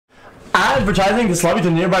Advertising this lobby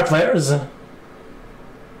to nearby players.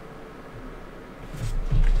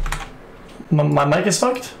 My mic is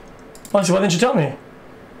fucked? Moxy, why didn't you tell me?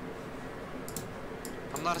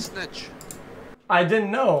 I'm not a snitch. I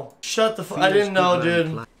didn't know. Shut the fuck. I didn't know,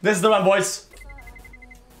 dude. This is the one, boys.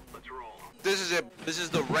 This is it. This is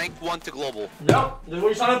the rank 1 to global. Yep. This is what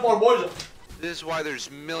you signed up for, boys. This is why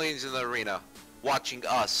there's millions in the arena watching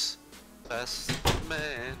us. Best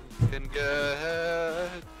man can get.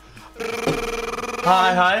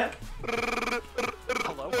 Hi, hi.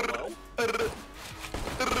 Hello, hello.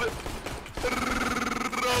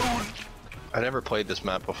 I never played this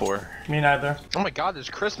map before. Me neither. Oh my god, there's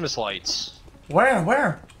Christmas lights. Where?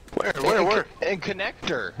 Where? And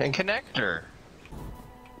connector. And connector.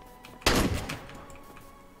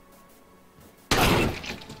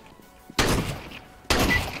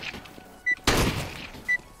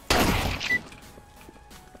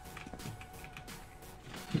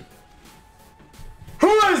 Who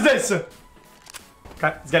is this? Okay,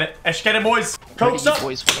 let's get it. Let's get it, boys. Coke's up.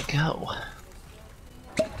 Boys wanna go.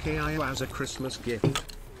 xQcOW as a Christmas gift.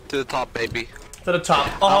 To the top, baby. To the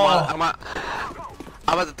top. Oh.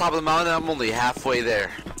 I'm at the top of the mountain. I'm only halfway there.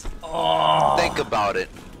 Oh. Think about it.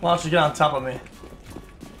 Why don't you get on top of me?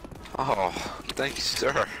 Oh, thank you,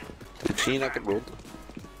 sir. Machine, I can roll.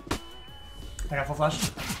 I got full flash.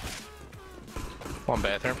 One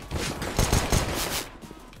bathroom.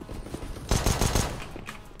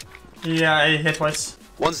 Yeah, I hit twice.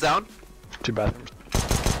 One's down. 2 bathrooms.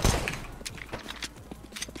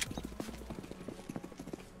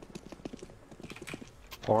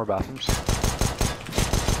 Four bathrooms.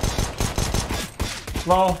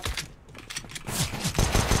 Low.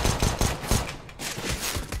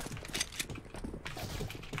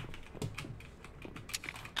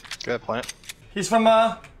 Good plant. He's from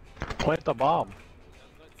Plant the bomb.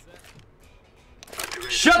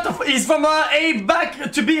 Shut the f— he's from A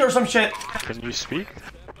back to B or some shit. Can you speak?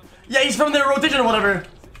 Yeah, he's from the rotation or whatever.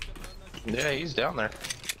 Yeah, he's down there.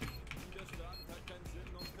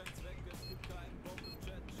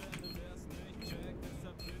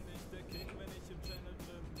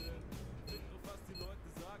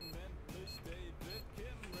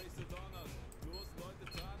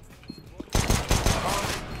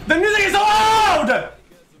 The music is so loud!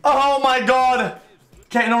 Oh my god!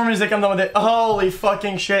 Okay, no more music, I'm done with it. Holy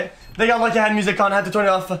fucking shit. They got lucky I had music on, I had to turn it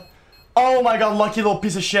off. Oh my god, lucky little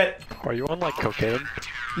piece of shit. Are you on like cocaine?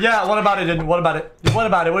 Yeah, what about it, dude? What about it? What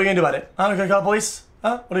about it? What are you gonna do about it? I'm gonna call the police?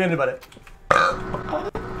 Huh? What are you gonna do about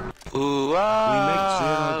it? Ooh,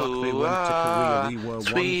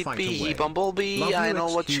 sweet bee, bumblebee, I know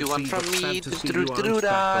what you want from me. Dude,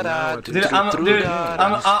 I'm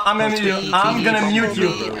gonna mute you. I'm gonna mute you.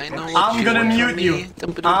 I'm gonna mute you.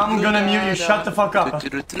 I'm gonna mute you. Shut the fuck up.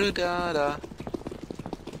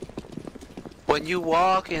 When you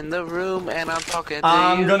walk in the room and I'm talking to you,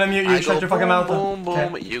 I'm gonna mute you. I Shut go your fucking mouth. boom,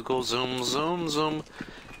 boom, Okay. you go zoom, zoom, zoom.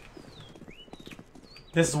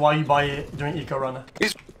 This is why you buy it during eco run.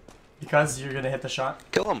 He's Because you're gonna hit the shot.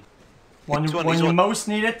 kill him. When you most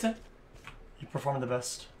need it, you perform the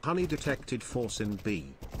best. Honey detected force in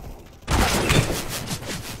B.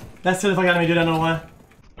 That's the fuck out of me, dude. I don't know why.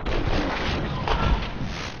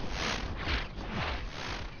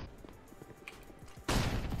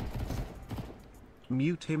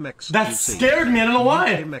 Mute him xQc. That scared me. I don't know why.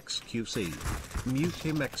 Mute him xQc. Mute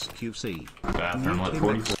him xQc. Bathroom Mute left him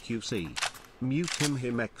 44. xQc. Mute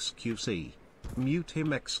him xQc. Mute him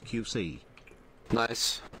xQc.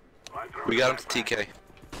 Nice. We got him to TK.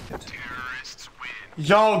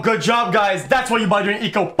 Yo, good job, guys. That's what you buy during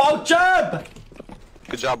eco. Good job.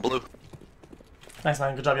 Good job, Blue. Nice,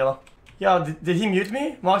 man. Good job, Yellow. Yo, did he mute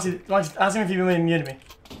me? Moxy, ask him if he muted me.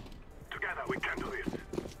 Together we can do this.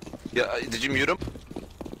 Yeah, did you mute him?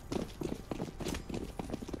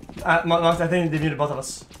 Moxy, I think they muted both of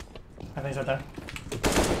us. I think he's right there.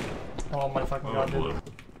 Oh my fucking god, dude. Blue.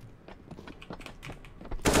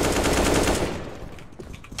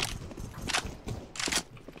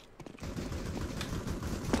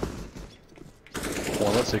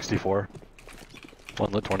 One lit 64.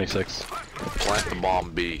 One lit 26. Plant the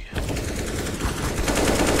bomb B.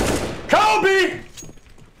 Kobe!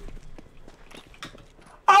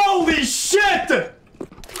 Holy shit!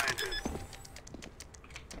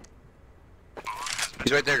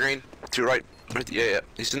 He's right there, Green. To your right. Right, yeah.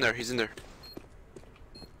 He's in there. He's in there.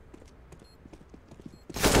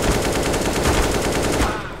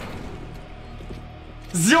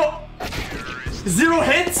 Zero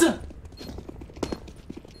hits?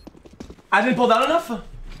 I didn't pull down enough? What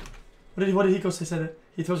did he go say? Said it.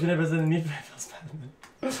 He throws grenade better than me.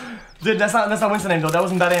 Dude, that's not Winston aim though. That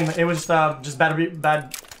wasn't bad aim. It was just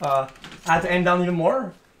bad I had to aim down even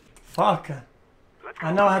more? Fuck.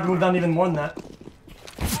 I know I had to move down even more than that.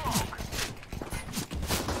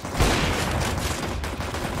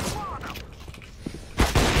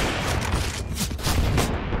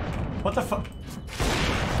 What the fuck?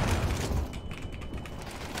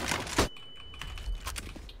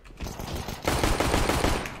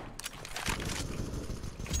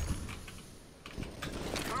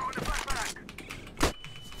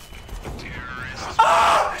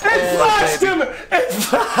 Ah! It flashed him!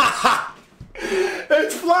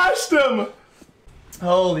 It flashed him!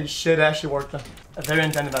 Holy shit, it actually worked. Very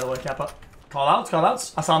intended, by the way, Kappa. Call outs, call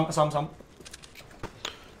outs. I saw him.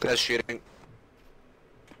 That's shooting.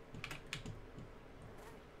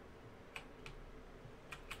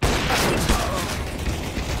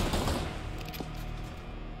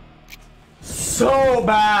 So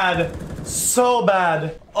bad! So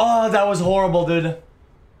bad! Oh, that was horrible, dude.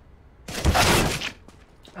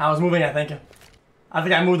 I was moving, I think.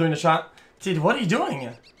 I moved during the shot. Dude, what are you doing?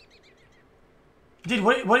 Dude,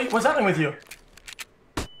 what's happening with you?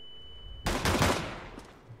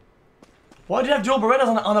 Why do you have dual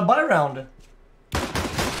Berettas on a buy round?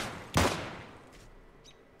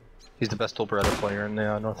 He's the best dual Beretta player in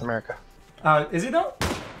North America. Is he though?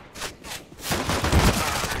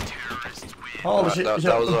 Holy shit.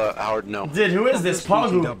 That was a hard no. Dude, who is this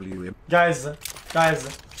Pogu? Guys,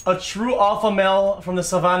 a true alpha male from the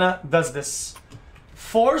savannah does this.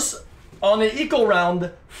 Force on an eco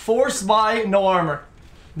round, force by no armor.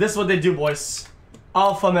 This is what they do, boys.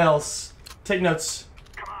 Alpha males. Take notes.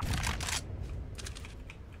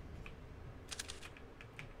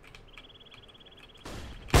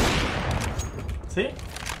 See?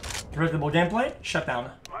 Predictable gameplay, shut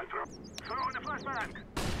down.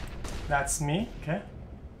 That's me, okay.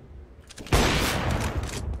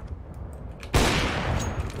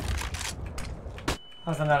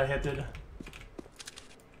 How's that not a hit, dude?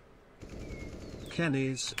 Ken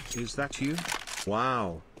is that you?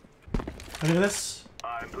 Wow. Look at this.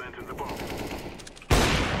 I'm planting the bomb.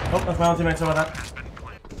 Oh, that's my own teammate, sorry about that.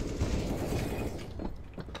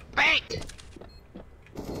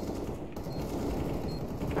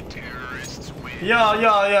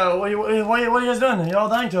 Yeah. What are you guys doing? You're all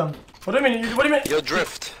dying to him. What do you mean? What do you mean? Yo,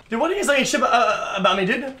 drift. Dude, what are you saying shit about me,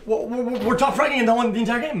 dude? We're top fragging the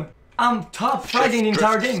entire game. I'm top fragging the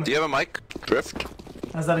entire game. Do you have a mic? Drift.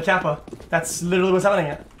 Is that a Kappa? That's literally what's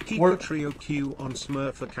happening. Keep a trio Q on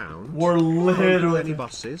Smurf account. We're literally... Any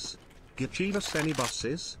buses? Give us any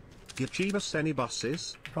buses? Give us any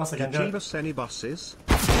buses? Cross again, do it. Give us any buses?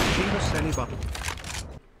 Give us any buses?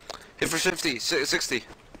 Hit for 50, 60.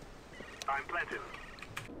 I'm planted.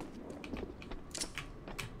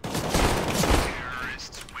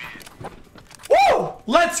 Woo!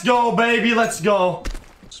 Let's go, baby, let's go.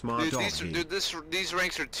 Smart Dude, these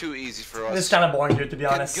ranks are too easy for us. It's kind of boring, dude, to be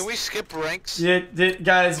honest. Can we skip ranks? Yeah,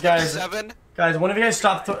 guys. 7? Guys, one of you guys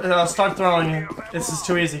start throwing. This is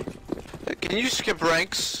too easy. Can you skip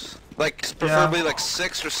ranks? Like, preferably like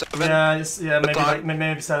 6 or 7? Yeah,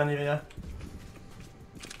 maybe 7 even, yeah.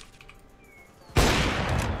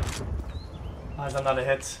 Oh, is that not a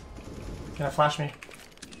hit? Gonna flash me.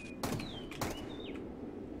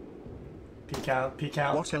 Peek out.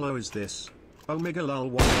 What hello is this? Omega lol,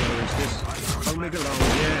 what hello is this? Omega lol,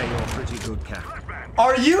 yeah, you're pretty good, cat.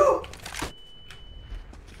 Are you?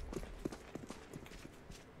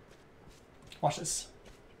 Watch this.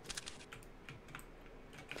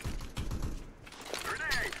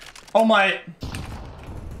 Oh my.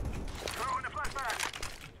 Throwing a flashbang.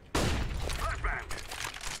 Flashbang.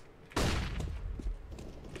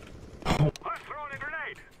 I'm throwing a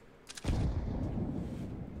grenade.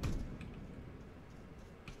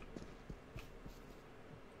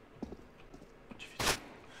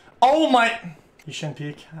 Oh my. You shouldn't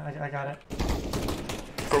peek. I got it.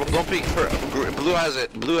 Purple, don't peek. Blue has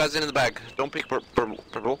it. Blue has it in the bag. Don't peek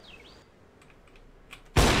purple.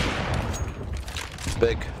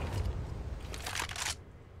 Big.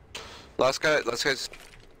 Last guy's.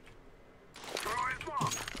 Throwing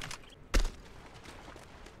smoke.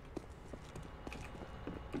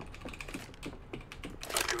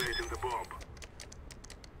 Activating the bomb.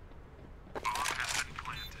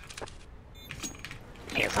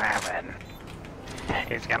 He's having.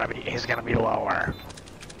 He's gonna be lower.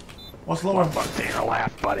 What's lower? Take a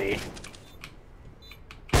laugh, buddy.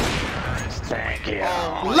 Thank you.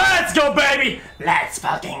 Let's go, baby! Let's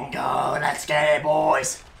fucking go. Let's get it,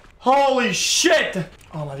 boys. Holy shit!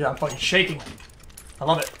 Oh my god, I'm fucking shaking. I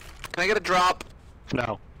love it. Can I get a drop?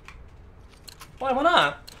 No. Why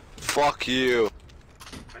not? Fuck you.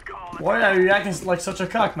 Let's go. Why are you acting like such a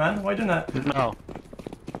cock, man? Why are you doing that? No.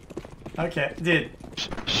 Okay, dude.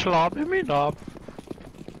 Sloppy me knob.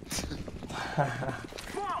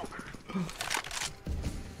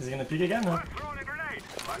 Is he gonna peek again? No. I'm throwing a grenade.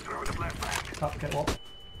 I'm throwing a flashbang. Oh, okay, well.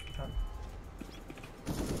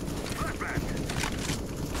 Flashbang.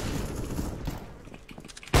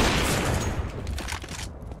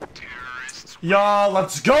 Yo,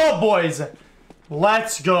 let's go, boys!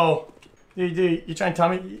 Let's go! You trying to tell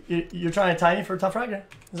me you're trying to tie me for a tough frag? Is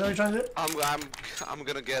that what you're trying to do? I'm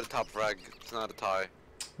gonna get a top frag. It's not a tie.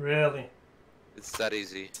 Really? It's that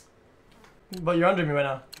easy. But you're under me right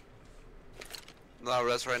now. No,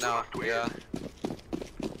 rest right now. Yeah.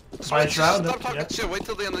 By a shroud? Stop talking Yeah. shit. Wait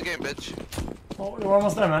till the end of the game, bitch. Oh, we're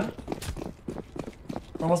almost there, man.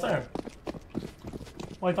 We're almost there.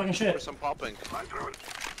 Why are you talking shit? There's some popping. I'm throwing.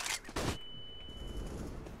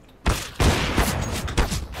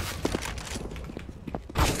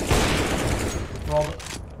 Well,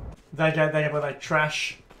 that guy with like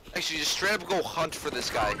trash. Actually, just straight up go hunt for this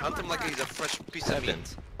guy. Hunt him like he's a fresh piece of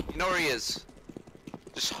meat. You know where he is.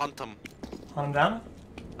 Just hunt him. Hunt him down?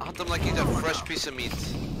 Hunt him like he's a fresh piece of meat.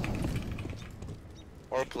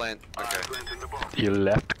 Or a plant. Okay. Planting the bomb. You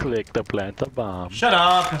left click to plant a bomb. Shut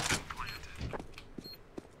up!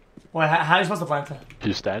 Wait, how are you supposed to plant it?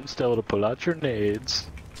 You stand still to pull out your nades.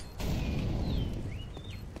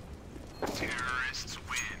 Terrorists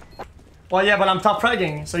win. Well, yeah, but I'm top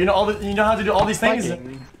fragging, so you know you know how to do all these things.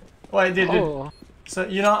 Fragging? Wait, dude. Oh, So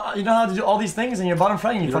you know how to do all these things, and you're bottom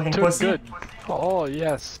fragging, you you're fucking too pussy. good. Oh,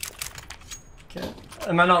 yes. Okay.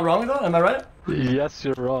 Am I not wrong though? Am I right? Yes,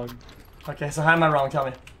 you're wrong. Okay, so how am I wrong? Tell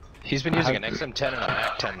me. He's been using an XM10 and a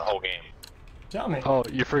MAC-10 the whole game. Tell me. Oh,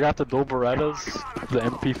 you forgot the dual Berettas, the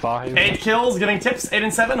MP5. 8 kills, giving tips, 8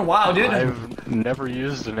 and 7. Wow, dude. I've never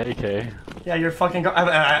used an AK. Yeah, you're fucking.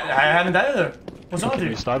 I haven't died either. What's wrong with Can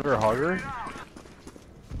you? you stutter harder?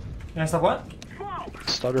 Can I stop what?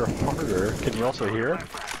 Stutter harder. Can you also hear?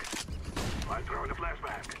 I'm throwing a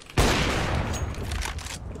flashbang.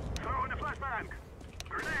 Throwing a flashbang.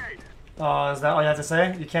 Grenade. Oh, is that all you have to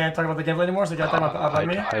say? You can't talk about the gameplay anymore, so you gotta talk about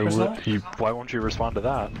me? personally? Why won't you respond to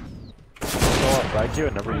that? Oh, thank you. I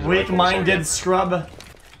never use a rifle Weak-minded again. scrub.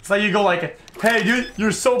 It's like you go like, hey dude,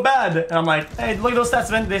 you're so bad, and I'm like, hey, look at those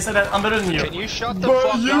stats, man. They said that I'm better than you. Can you shut the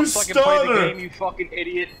But fuck you up so I can play the stutter. game, you fucking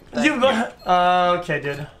idiot? You. Okay,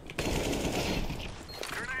 dude.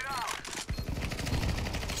 Grenade out.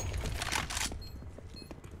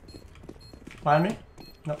 Behind me?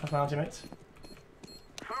 No, that's my own teammates.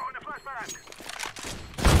 Throwing a flashbang.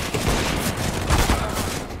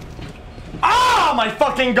 Oh my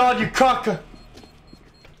fucking god, you cuck!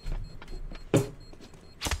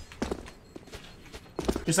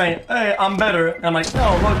 You're saying, hey, I'm better. And I'm like,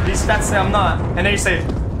 no, look, these stats say I'm not. And then you say,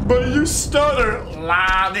 but you stutter.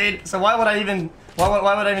 Lah, dude. So why would I even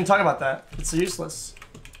talk about that? It's useless.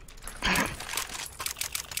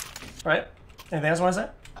 Right? Anything else you want to say?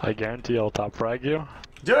 I guarantee I'll top frag you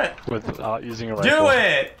Do it! without using a rifle. Do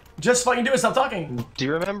it! Just fucking do it, stop talking. Do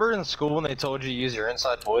you remember in school when they told you to use your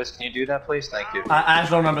inside voice? Can you do that, please? Thank you. I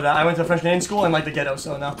actually don't remember that. I went to a French Canadian school and like the ghetto,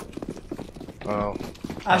 so no. Oh.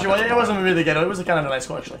 Actually, well, it wasn't really the ghetto. It was a kind of a nice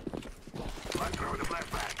school, actually. I'm throwing a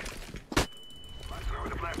flashbang. I'm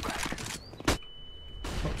throwing a flashbang.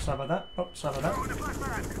 Oh, sorry about that. Oh, sorry about Throwing a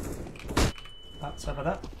flashbang. that. Sorry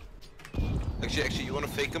about that. Actually, you wanna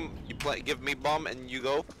fake him? You play, give me bomb, and you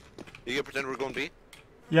go. You can pretend we're going B.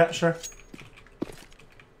 Yeah, sure.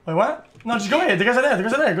 Wait, what? No, just go ahead. The guys are there. The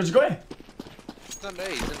guys are there. Just go ahead. He's not A.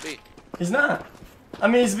 He's in B. He's not. I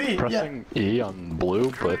mean, he's B. Yeah. Pressing E on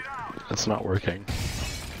blue, but it's not working.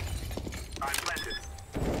 I'm planted.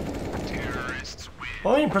 Terrorists win.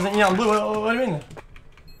 What do you mean, pressing E on blue? What do you mean?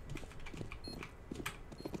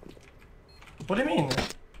 What do you mean?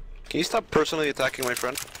 Can you stop personally attacking my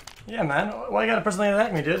friend? Yeah, man. Why you gotta personally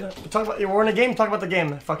attack me, dude? Talk about. We're in a game. Talk about the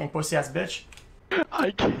game. Fucking pussy ass bitch. I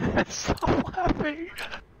can't stop laughing.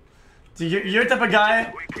 Dude, you're the type of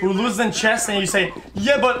guy who loses in chess and you say,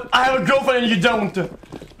 yeah, but I have a girlfriend and you don't.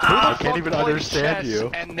 I can't even understand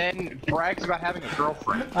you. And then brags about having a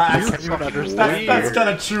girlfriend. I can't even understand That's you. kind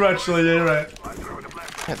of true, actually. Yeah, you're right. I'm throwing a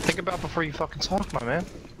flashbang. Yeah, think about before you fucking talk, my man.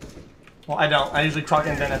 Well, I don't. I usually talk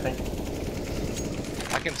and then I think.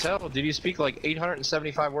 I can tell, dude. You speak like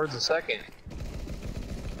 875 words a second.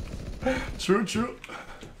 True, true.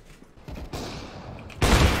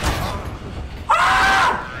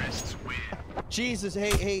 Terrorists win. Jesus,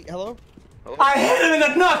 hey, hello? I hit him in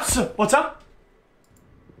the nuts! What's up?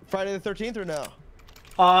 Friday the 13th or no?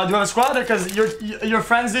 Do you have a squad? Because your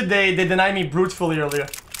friends did, they denied me brutefully earlier.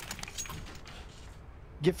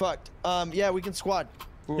 Get fucked. Yeah, we can squad.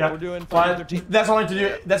 Yeah. We're doing Friday the 13th. That's what I wanted to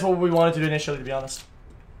do. That's what we wanted to do initially, to be honest.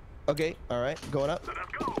 Okay, alright, going up.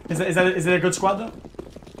 Let's go. Is it a good squad though?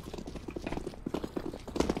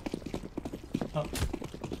 Oh.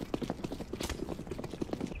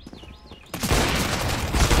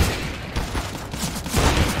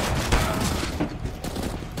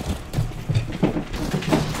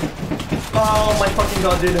 Oh my fucking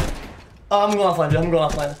god, dude. I'm going offline, dude. I'm going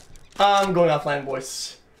offline. I'm going offline,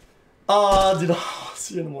 boys. Dude. Oh,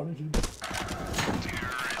 see you in the morning, dude.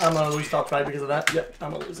 I'm gonna lose top 5 because of that. Yep,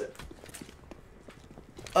 I'm gonna lose it.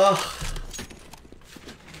 Ugh.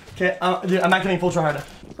 Okay, dude, I'm not getting full try harder.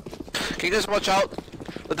 Can you guys watch out?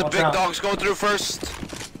 Let the big dogs go through first.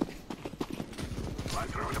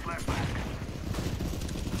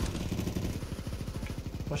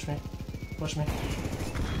 Push me. Push me.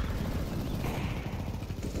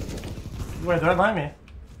 Wait, they're right behind me.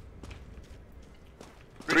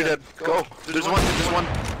 3 dead. Go. There's one. There's one.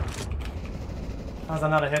 How's that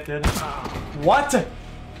not a hit, dude? What?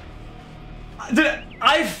 Dude,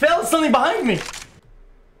 I felt something behind me.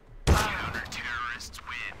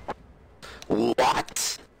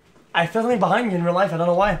 What? I felt something behind me in real life. I don't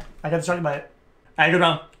know why. I got distracted by it. Alright, good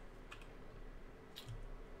round.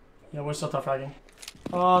 Yeah, we're still tough fragging.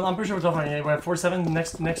 I'm pretty sure we're tough fragging. Yeah, we're at 47.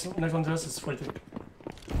 Next one to us is 42.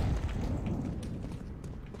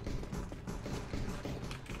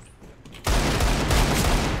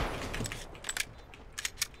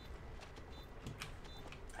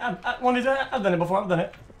 I've done it before. I've done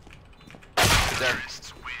it. There.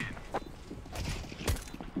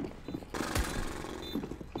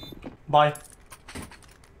 Buy.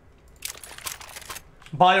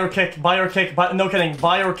 Buy or kick. Buy or kick. Buy, no kidding.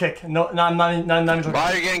 Buy or kick. No, I'm not even joking.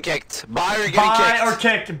 Buy or getting kicked. Buy or getting kicked. Buy or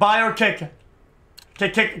kick. Buy or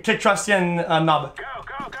kick. Kick Trusty and Knob. Go,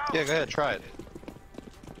 go, go. Yeah, go ahead, try it.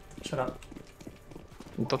 Shut up.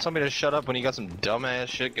 Don't tell me to shut up when you got some dumbass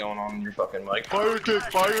shit going on in your fucking mic. Fire kick,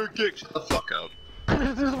 fire kick. Shut the fuck up.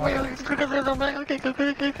 Deploying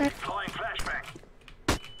flashbang.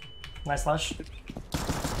 Nice flash.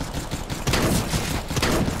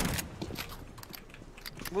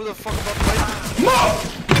 Who the fuck about the Move!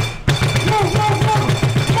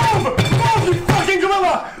 You fucking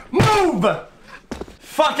gorilla! Move!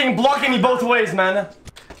 Fucking blocking me both ways, man.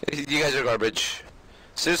 You guys are garbage.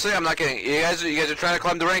 Seriously, I'm not kidding. You guys are trying to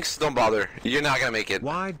climb the ranks. Don't bother. You're not gonna make it.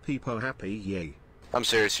 Wide people happy, yay. I'm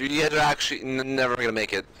serious. You guys are actually never gonna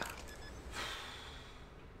make it.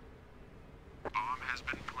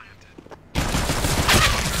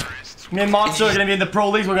 Me and Moxy are gonna be in the pro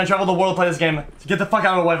leagues. We're gonna travel the world to play this game. So get the fuck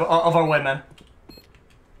out of our way, man.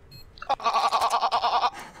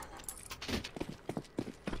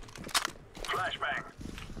 Flashbang.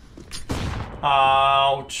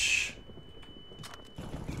 Ouch.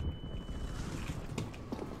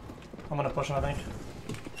 I'm gonna push him, I think.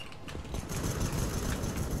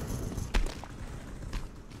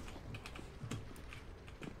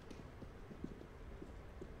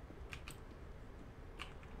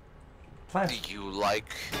 Fine. Do you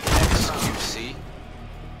like xQc?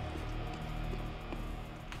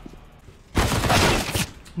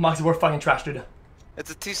 Moxy, we're fucking trash, dude. It's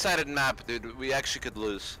a T-sided map, dude. We actually could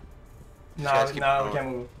lose. No, guys keep we going. can't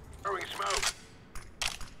move. Throwing smoke.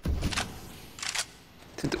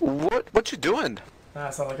 Dude, what you doing?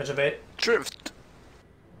 That sounds like a debate. Drift.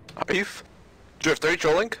 Are you? Drift, are you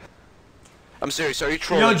trolling? I'm serious. Are you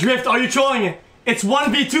trolling? Yo, Drift, are you trolling? It's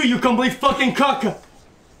 1v2, you complete fucking cuck.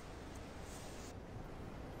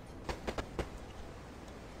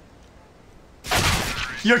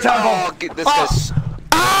 You're terrible. Oh, this guy's.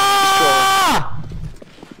 Ah!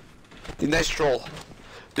 Dude, nice troll.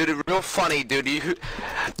 Dude, real funny, dude. You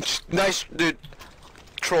nice, dude.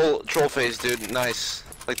 Troll face, dude. Nice.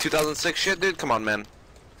 Like 2006 shit, dude. Come on, man.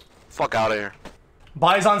 Fuck out of here.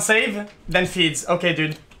 Buys on save, then feeds. Okay,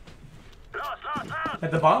 dude. Lost.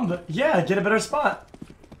 At the bomb? Yeah, get a better spot.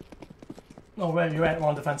 No, wait, you're at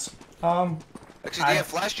one defense. Actually, do you have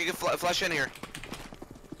flash? You can flash in here.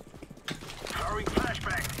 Throwing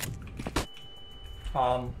flashbang.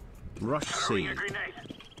 Rush Throwing C. a grenade.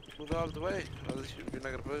 Move out of the way. Unless you're not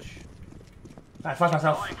gonna push. I flash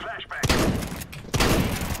myself. Throwing flashbang.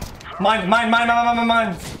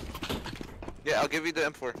 Mine. Yeah, I'll give you the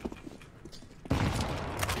M4.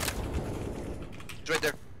 It's right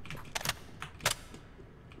there.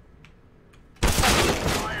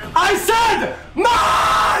 I said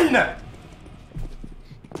mine!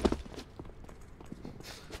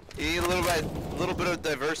 You need a little bit of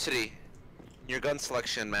diversity in your gun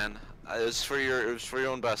selection, man. It was for your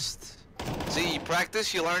own best. See, you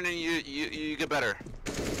practice, you learn, and you get better.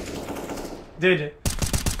 Dude,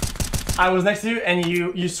 I was next to you and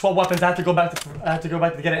you swap weapons. I had to go back to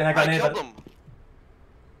get it, and I got I an killed but him.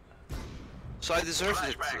 So I deserved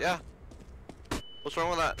it. Yeah. What's wrong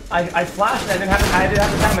with that? I flashed. I didn't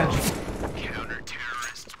have the damage.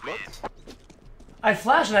 I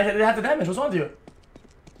flashed and I didn't have the damage. What's wrong with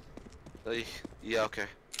you? Yeah, okay.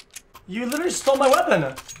 You literally stole my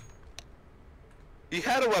weapon. You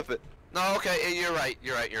had a weapon. No, okay, you're right.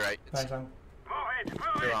 Thanks, man.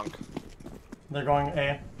 You're wrong. They're going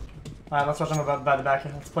A. Alright, let's watch them by the back.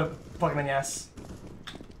 Let's put him in the ass.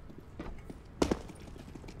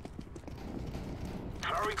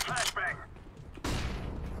 Throwing flashbang.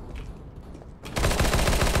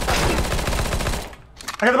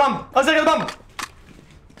 I got the bomb! I got the bomb!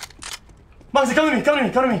 Moxy, come to me, come to me,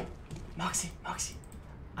 come to me! Moxy,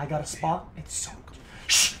 I got a spot. It's so good.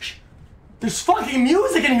 Shh! There's fucking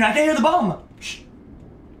music in here, I can't hear the bomb! Shh!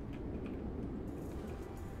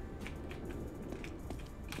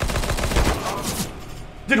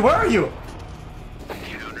 Dude, where are you?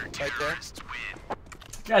 Right there.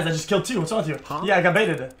 Guys, I just killed 2. What's wrong with you? Huh? Yeah, I got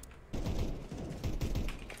baited.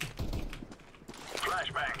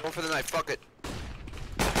 Flashbang. Go for the knife, fuck it.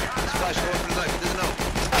 Flash, go for the knife, doesn't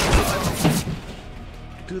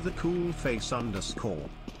know. To the cool face underscore.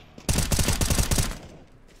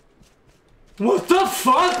 What the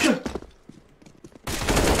fuck?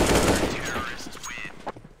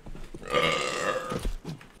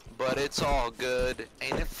 But it's all good,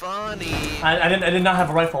 ain't it funny? I did not have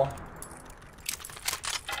a rifle.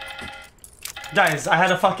 Guys, I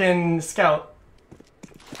had a fucking scout.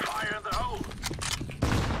 Fire in the hole.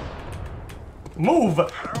 Move!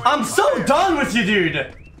 I'm so done with you,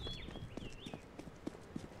 dude!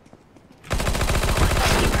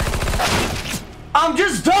 I'm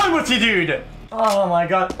just done with you, dude! Oh my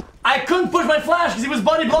god. I couldn't push my flash because he was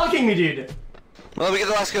body blocking me, dude. Well, let me get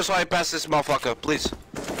the last kill so I pass this motherfucker, please.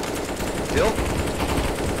 Kill?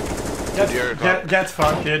 Get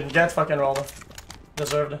fucked, dude. Get fucking rolled.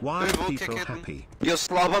 Deserved. Why Dude, are we'll people kick it. happy? Yo,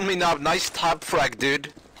 slob on me now. Nice top frag,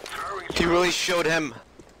 dude. He really showed him.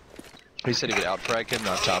 He said he would out-frag him,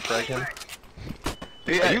 not top-frag him.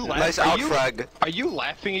 Yeah, Are you nice out frag. Are you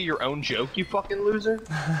laughing at your own joke, you fucking loser?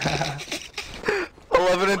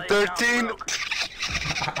 11 and 13.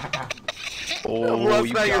 Oh, Left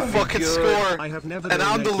you now your got me fucking good. score. I have never And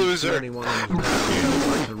I'm the donated to loser. anyone at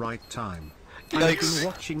the right time. I've Yikes. been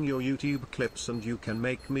watching your YouTube clips and you can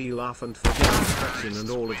make me laugh and forget depression and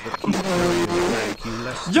all of the keep going will make you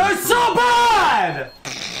less. You're so bad!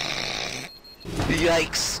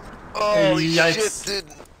 Yikes. Oh, Yikes. shit,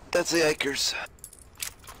 dude. That's the yikers.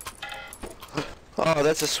 Oh,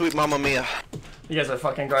 that's a sweet mamma mia. You guys are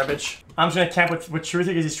fucking garbage. I'm just gonna camp with Truthy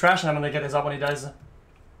because he's trash and I'm gonna get his up when he dies.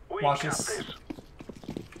 We Watch got this. this.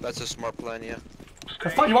 That's a smart plan, yeah. The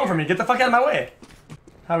fuck you want from me? Get the fuck out of my way.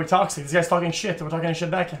 How are we toxic? This guy's talking shit. We're talking shit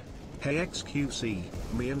back. Hey XQC,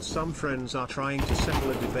 me and some friends are trying to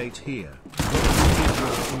settle a debate here.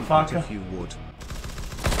 Fuck. If you would.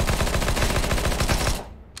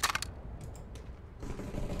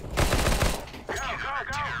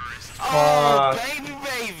 Oh, Fuck.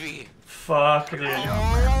 baby. Fuck, dude. Oh,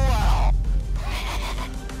 wow.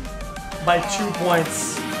 By 2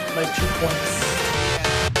 points. By 2 points.